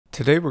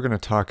Today we're going to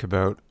talk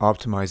about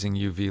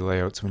optimizing UV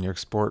layouts when you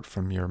export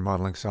from your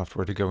modeling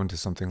software to go into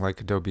something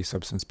like Adobe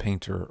Substance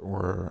Painter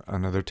or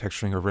another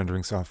texturing or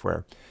rendering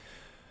software.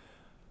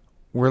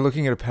 We're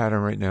looking at a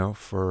pattern right now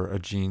for a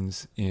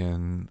genes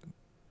in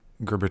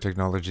Gerber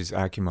Technologies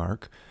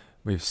Accumark.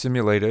 We've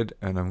simulated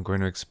and I'm going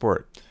to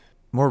export.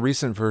 More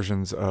recent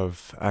versions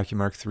of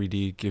Accumark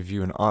 3D give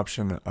you an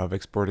option of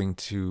exporting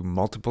to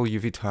multiple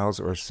UV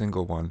tiles or a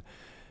single one.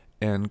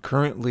 And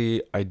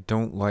currently, I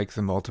don't like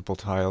the multiple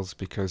tiles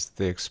because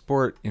they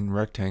export in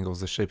rectangles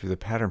the shape of the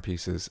pattern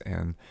pieces,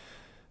 and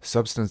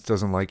Substance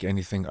doesn't like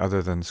anything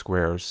other than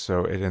squares,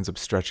 so it ends up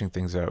stretching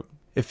things out.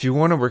 If you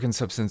want to work in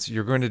Substance,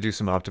 you're going to do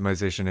some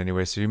optimization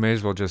anyway, so you may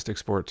as well just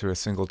export to a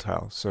single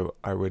tile. So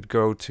I would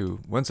go to,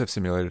 once I've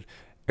simulated,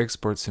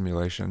 Export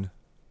Simulation.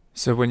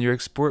 So when you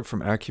export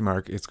from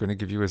Accumark, it's going to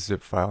give you a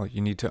zip file.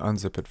 You need to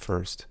unzip it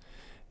first.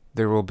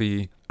 There will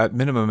be, at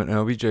minimum, an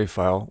OBJ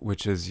file,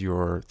 which is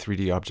your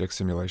 3D object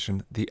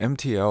simulation. The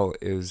MTL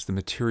is the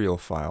material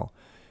file,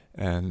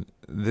 and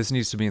this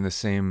needs to be in the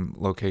same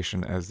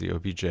location as the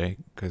OBJ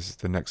because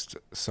the next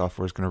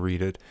software is going to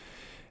read it.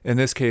 In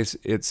this case,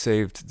 it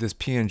saved this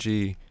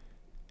PNG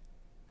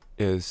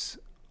is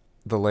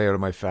the layout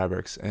of my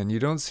fabrics, and you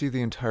don't see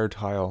the entire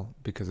tile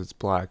because it's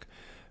black,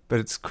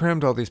 but it's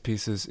crammed all these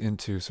pieces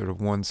into sort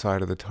of one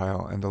side of the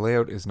tile, and the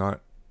layout is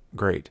not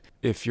great.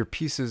 If your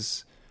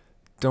pieces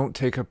don't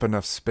take up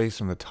enough space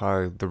on the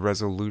tile, the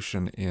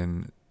resolution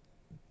in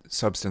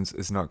Substance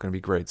is not going to be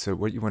great. So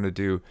what you want to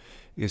do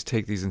is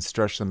take these and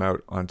stretch them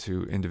out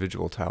onto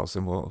individual tiles,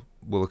 and we'll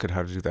look at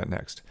how to do that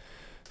next.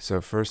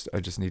 So first I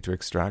just need to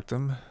extract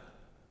them.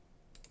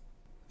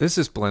 This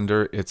is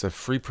Blender. It's a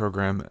free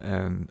program,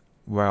 and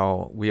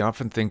while we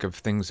often think of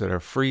things that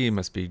are free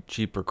must be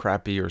cheap or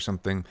crappy or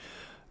something,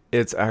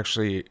 it's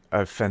actually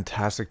a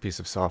fantastic piece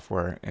of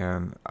software,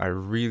 and I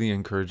really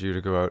encourage you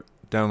to go out,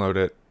 download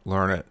it,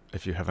 learn it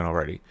if you haven't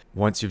already.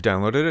 Once you've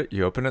downloaded it,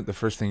 you open it, the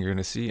first thing you're going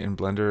to see in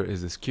Blender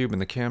is this cube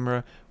and the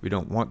camera. We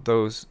don't want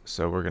those,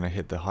 so we're going to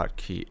hit the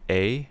hotkey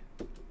A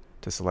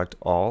to select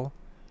all,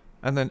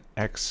 and then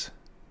X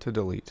to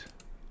delete.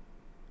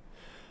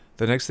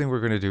 The next thing we're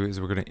going to do is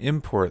we're going to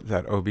import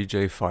that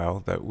OBJ file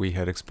that we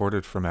had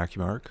exported from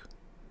Accumark,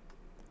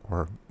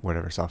 or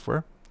whatever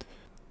software.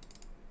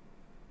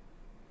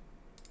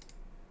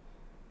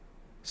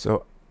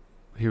 So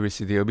here we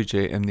see the OBJ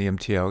and the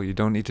MTL. You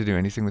don't need to do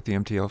anything with the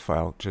MTL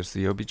file, just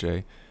the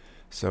OBJ.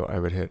 So I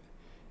would hit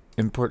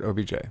Import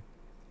OBJ.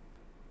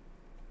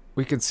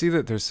 We can see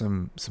that there's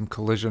some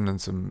collision and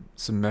some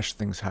mesh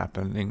things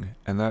happening,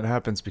 and that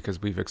happens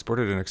because we've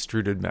exported an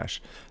extruded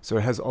mesh. So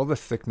it has all the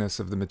thickness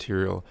of the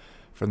material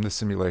from the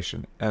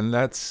simulation, and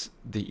that's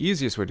the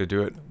easiest way to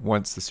do it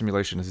once the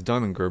simulation is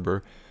done in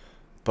Gerber,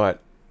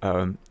 but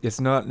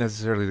it's not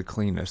necessarily the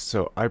cleanest.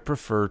 So I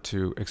prefer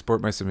to export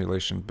my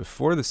simulation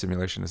before the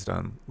simulation is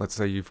done. Let's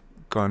say you've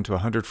gone to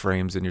 100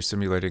 frames and you're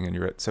simulating and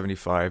you're at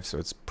 75, so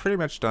it's pretty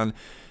much done.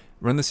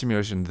 Run the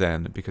simulation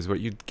then, because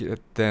what you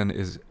get then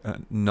is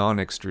a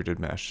non-extruded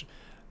mesh.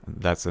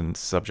 That's a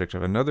subject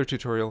of another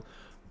tutorial,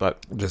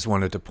 but just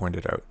wanted to point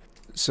it out.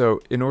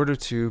 So in order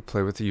to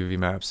play with the UV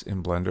maps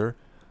in Blender,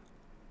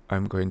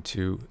 I'm going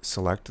to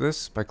select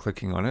this by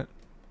clicking on it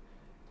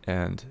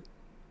and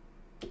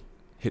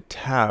hit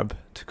Tab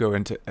to go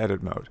into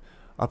edit mode.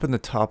 Up in the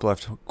top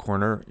left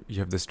corner, you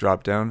have this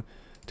drop down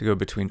to go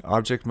between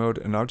object mode,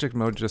 and object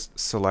mode just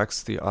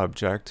selects the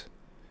object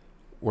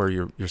where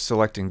you're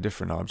selecting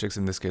different objects.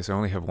 In this case, I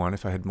only have one.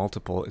 If I had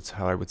multiple, it's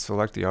how I would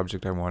select the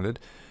object I wanted.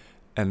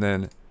 And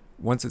then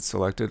once it's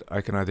selected,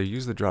 I can either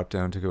use the drop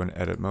down to go in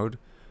edit mode,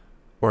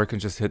 or I can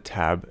just hit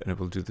Tab and it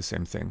will do the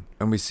same thing.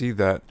 And we see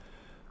that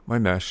my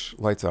mesh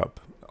lights up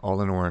all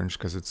in orange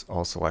because it's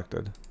all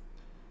selected.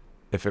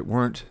 If it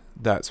weren't,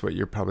 that's what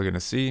you're probably going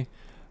to see.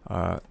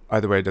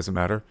 Either way, it doesn't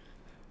matter.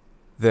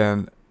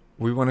 Then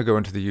we want to go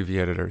into the UV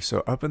editor.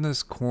 So up in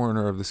this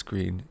corner of the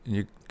screen, and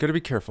you got to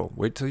be careful.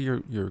 Wait till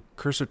your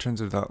cursor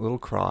turns into that little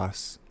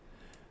cross,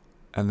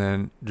 and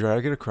then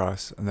drag it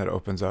across, and that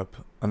opens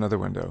up another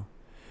window.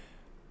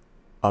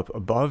 Up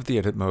above the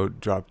edit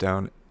mode drop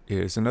down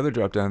is another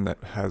drop down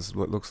that has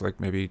what looks like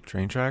maybe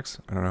train tracks.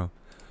 I don't know.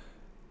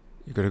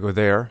 You got to go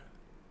there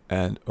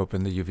and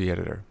open the UV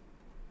editor.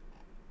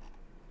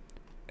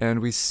 And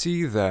we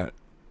see that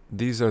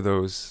these are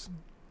those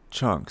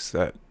chunks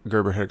that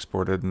Gerber had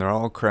exported, and they're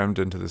all crammed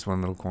into this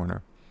one little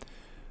corner.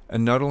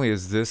 And not only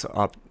is this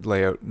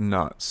layout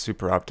not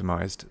super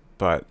optimized,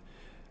 but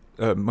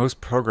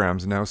most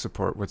programs now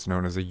support what's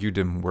known as a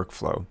UDIM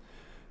workflow.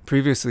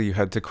 Previously, you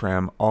had to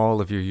cram all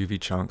of your UV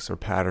chunks or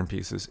pattern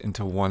pieces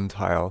into one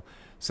tile,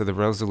 so the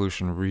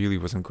resolution really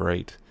wasn't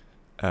great.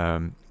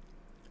 And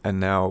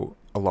now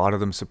a lot of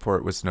them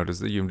support what's known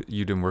as the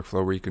UDIM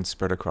workflow, where you can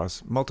spread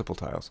across multiple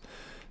tiles.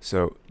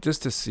 So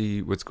just to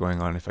see what's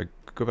going on, if I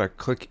go back,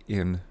 click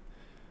in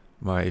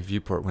my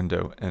viewport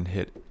window and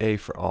hit A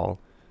for all,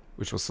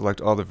 which will select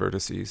all the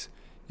vertices,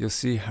 you'll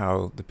see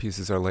how the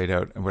pieces are laid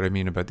out and what I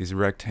mean about these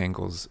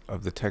rectangles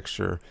of the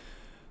texture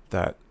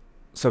that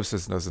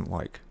Substance doesn't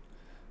like.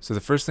 So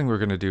the first thing we're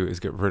going to do is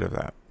get rid of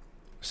that.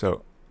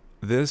 So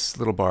this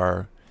little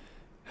bar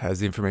has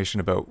the information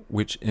about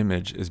which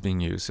image is being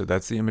used. So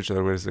that's the image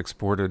that was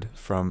exported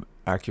from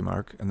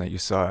Accumark and that you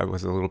saw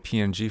was a little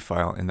PNG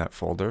file in that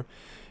folder.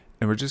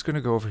 And we're just going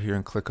to go over here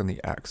and click on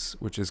the X,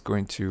 which is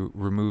going to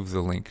remove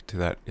the link to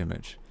that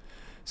image.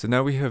 So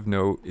now we have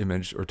no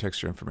image or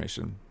texture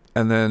information.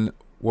 And then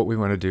what we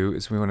want to do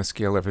is we want to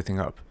scale everything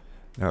up.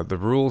 Now the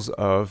rules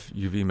of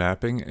UV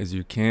mapping is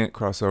you can't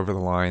cross over the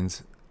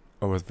lines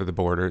over the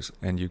borders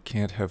and you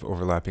can't have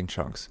overlapping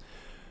chunks.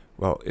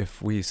 Well,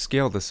 if we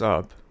scale this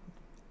up,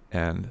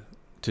 and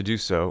to do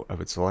so I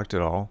would select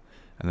it all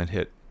and then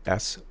hit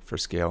S for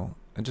scale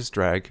and just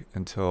drag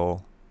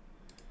until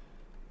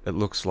it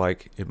looks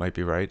like it might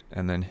be right,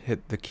 and then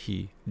hit the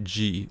key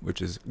G,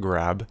 which is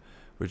grab,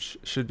 which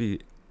should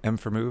be M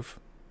for move.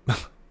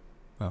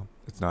 Well,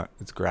 it's not,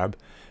 it's grab.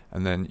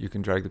 And then you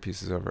can drag the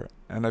pieces over.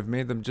 And I've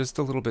made them just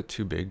a little bit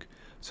too big,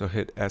 so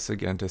hit S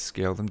again to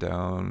scale them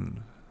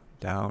down.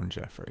 Down,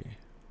 Jeffrey.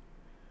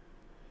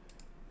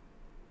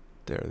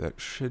 There, that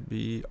should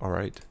be all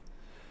right.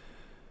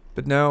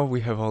 But now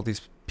we have all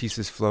these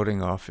pieces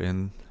floating off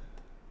in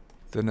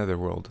the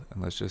netherworld,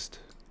 and let's just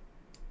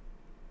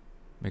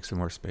make some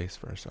more space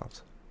for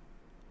ourselves.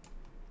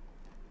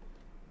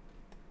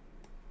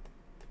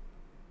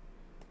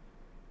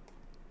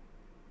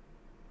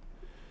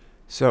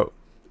 So,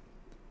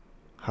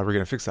 how are we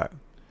going to fix that?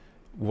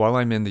 While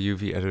I'm in the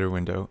UV editor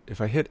window, if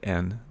I hit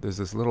N, there's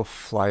this little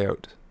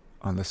flyout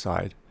on the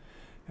side.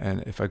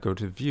 And if I go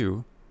to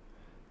view,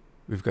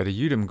 we've got a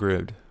UDIM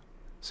grid.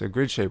 So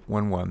grid shape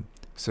 1, 1.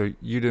 So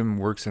UDIM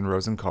works in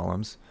rows and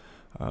columns.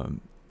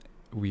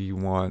 We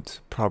want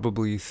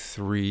probably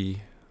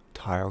 3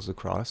 tiles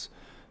across.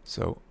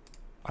 So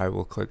I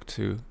will click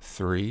to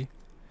 3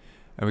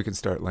 and we can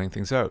start laying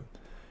things out.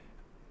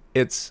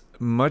 It's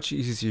much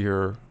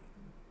easier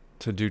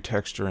to do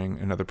texturing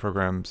in other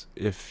programs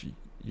if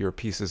your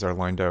pieces are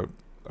lined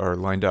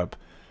up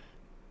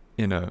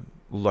in a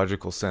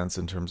logical sense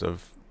in terms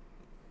of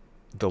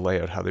the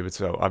layout, how they would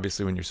sew.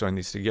 Obviously when you're sewing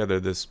these together,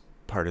 this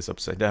part is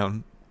upside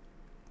down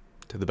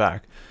to the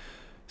back.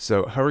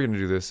 So how we're going to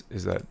do this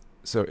is that,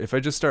 so if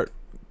I just start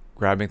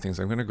grabbing things,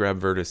 I'm going to grab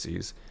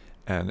vertices,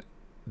 and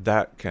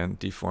that can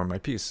deform my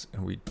piece,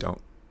 and we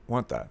don't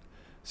want that.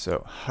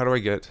 So how do I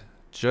get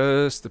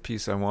just the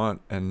piece I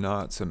want and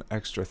not some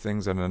extra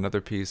things on another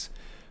piece?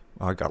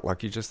 Well, I got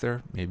lucky just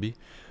there, maybe.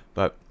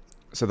 But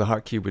so the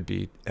hotkey would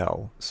be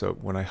L. So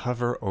when I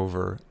hover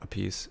over a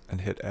piece and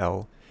hit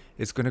L,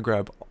 it's going to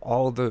grab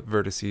all the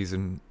vertices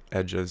and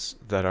edges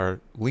that are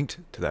linked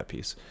to that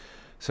piece.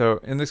 So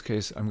in this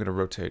case, I'm going to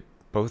rotate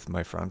both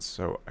my fronts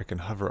so I can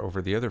hover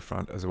over the other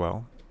front as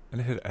well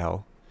and hit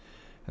L.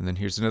 And then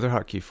here's another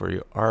hotkey for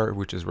you, R,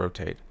 which is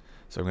rotate.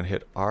 So I'm going to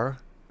hit R,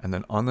 and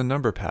then on the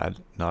number pad,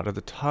 not at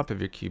the top of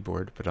your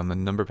keyboard, but on the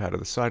number pad at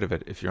the side of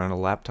it. If you're on a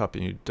laptop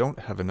and you don't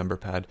have a number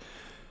pad,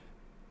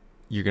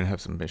 you're going to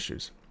have some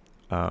issues.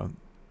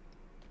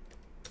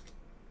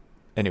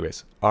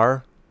 Anyways,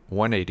 R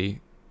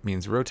 180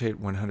 means rotate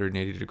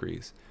 180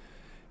 degrees.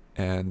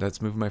 And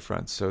that's move my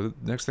front. So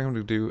the next thing I'm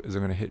going to do is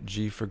I'm going to hit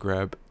G for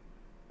grab.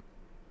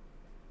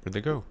 Where'd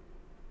they go?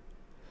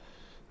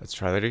 Let's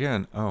try that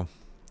again. Oh,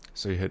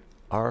 so you hit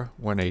R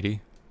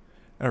 180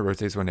 and it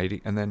rotates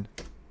 180 and then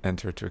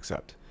enter to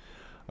accept.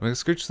 I'm going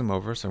to scooch them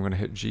over, so I'm going to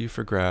hit G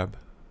for grab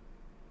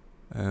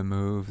and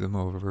move them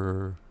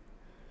over.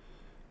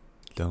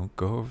 Don't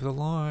go over the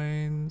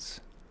lines.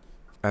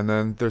 And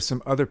then there's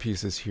some other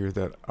pieces here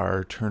that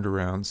are turned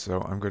around,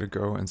 so I'm going to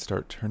go and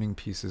start turning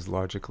pieces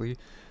logically.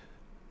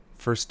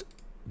 First,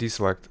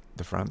 deselect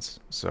the fronts.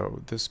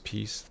 So this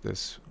piece,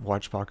 this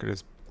watch pocket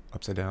is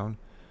upside down.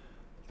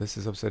 This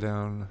is upside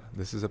down.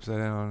 This is upside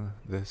down.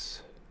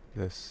 This.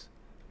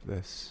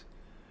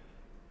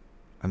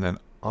 And then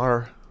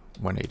R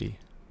 180.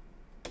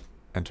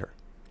 Enter.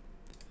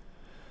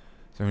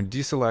 So I'm going to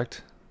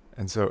deselect.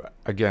 And so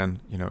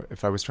again, you know,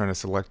 if I was trying to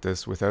select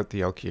this without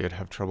the L key, I'd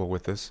have trouble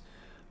with this.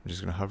 I'm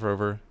just going to hover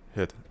over,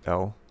 hit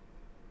L,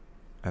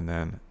 and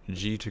then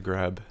G to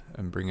grab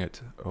and bring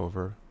it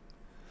over.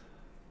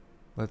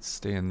 Let's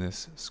stay in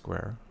this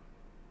square.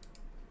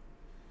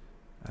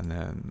 And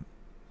then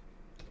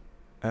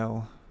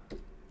L,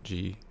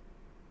 G,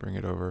 bring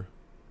it over.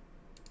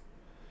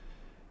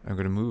 I'm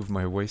going to move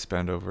my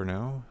waistband over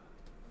now.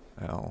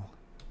 L,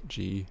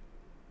 G.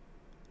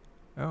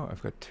 Oh,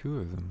 I've got 2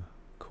 of them.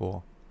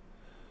 Cool.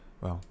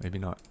 Well, maybe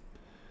not.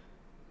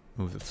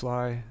 Move the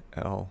fly.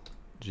 L,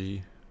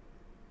 G.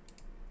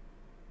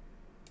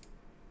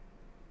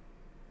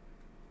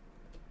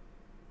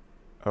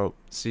 Oh,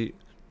 see,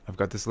 I've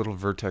got this little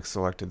vertex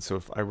selected, so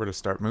if I were to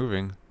start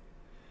moving,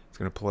 it's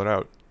going to pull it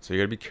out. So you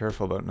got to be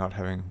careful about not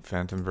having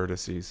phantom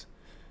vertices.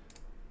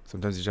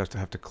 Sometimes you just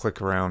have to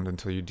click around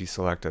until you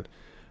deselect it.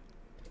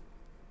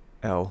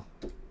 L,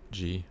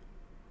 G.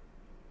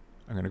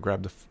 I'm going to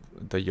grab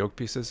the yoke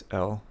pieces.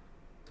 L,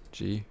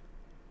 G.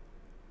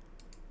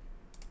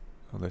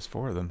 Oh, there's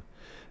 4 of them.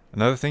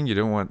 Another thing, you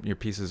don't want your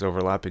pieces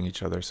overlapping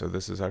each other, so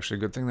this is actually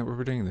a good thing that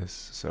we're doing this.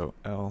 So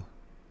L,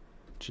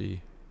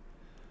 G.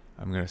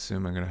 I'm going to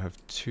assume I'm going to have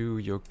two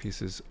yoke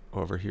pieces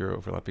over here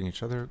overlapping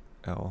each other.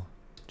 L,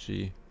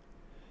 G,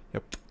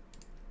 yep.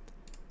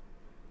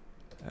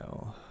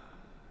 L,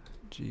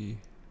 G.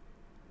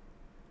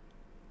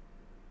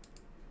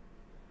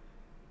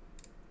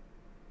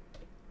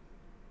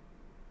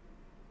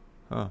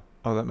 Huh.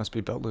 Oh, that must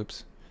be belt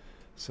loops.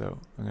 So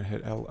I'm going to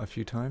hit L a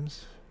few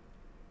times.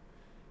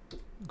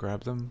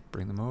 Grab them,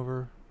 bring them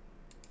over.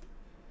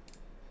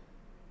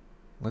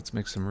 Let's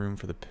make some room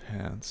for the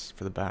pants,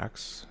 for the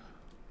backs.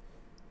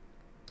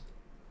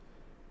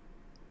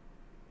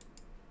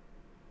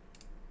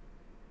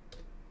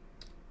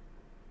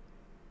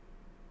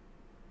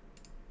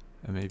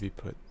 And maybe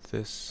put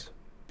this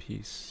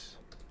piece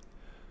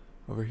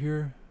over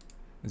here.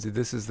 And see,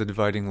 this is the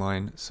dividing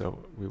line,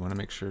 so we want to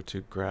make sure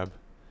to grab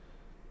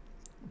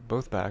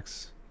both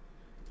backs,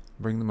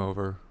 bring them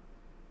over,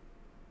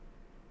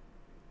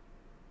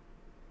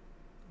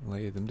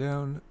 lay them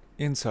down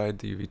inside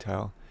the UV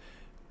tile,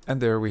 and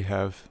there we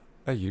have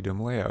a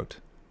UDIM layout.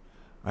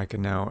 I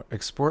can now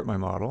export my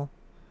model,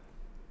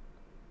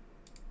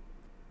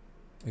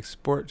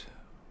 export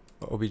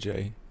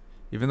OBJ.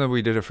 Even though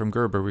we did it from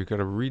Gerber, we've got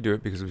to redo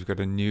it because we've got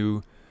a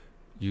new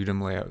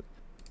UDIM layout.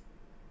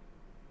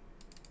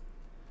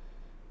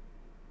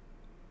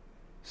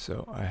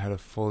 So I had a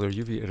folder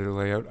UV editor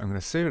layout. I'm going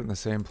to save it in the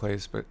same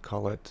place, but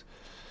call it,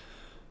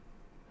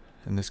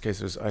 in this case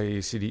it was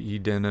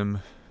IACDE denim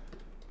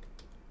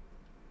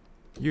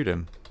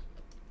UDIM.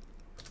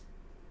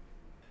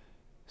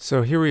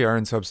 So here we are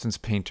in Substance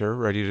Painter,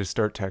 ready to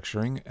start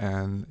texturing,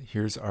 and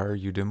here's our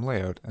UDIM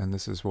layout. And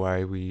this is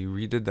why we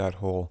redid that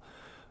whole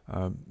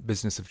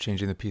business of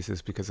changing the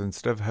pieces, because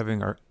instead of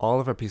having all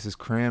of our pieces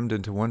crammed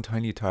into one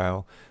tiny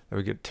tile that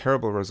would get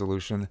terrible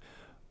resolution,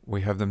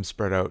 we have them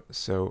spread out,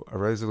 so our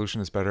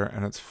resolution is better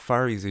and it's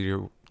far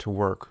easier to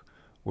work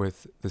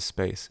with the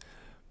space.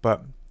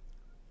 But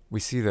we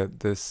see that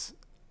this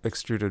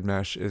extruded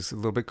mesh is a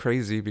little bit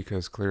crazy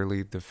because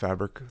clearly the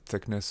fabric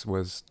thickness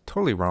was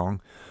totally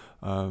wrong,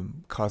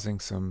 causing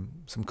some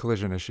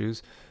collision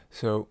issues.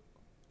 So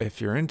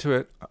if you're into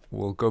it,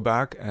 we'll go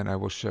back and I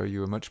will show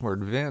you a much more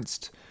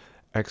advanced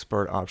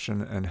export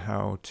option and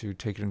how to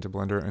take it into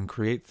Blender and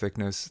create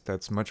thickness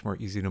that's much more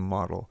easy to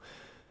model.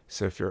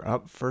 So if you're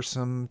up for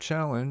some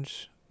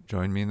challenge,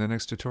 join me in the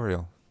next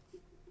tutorial.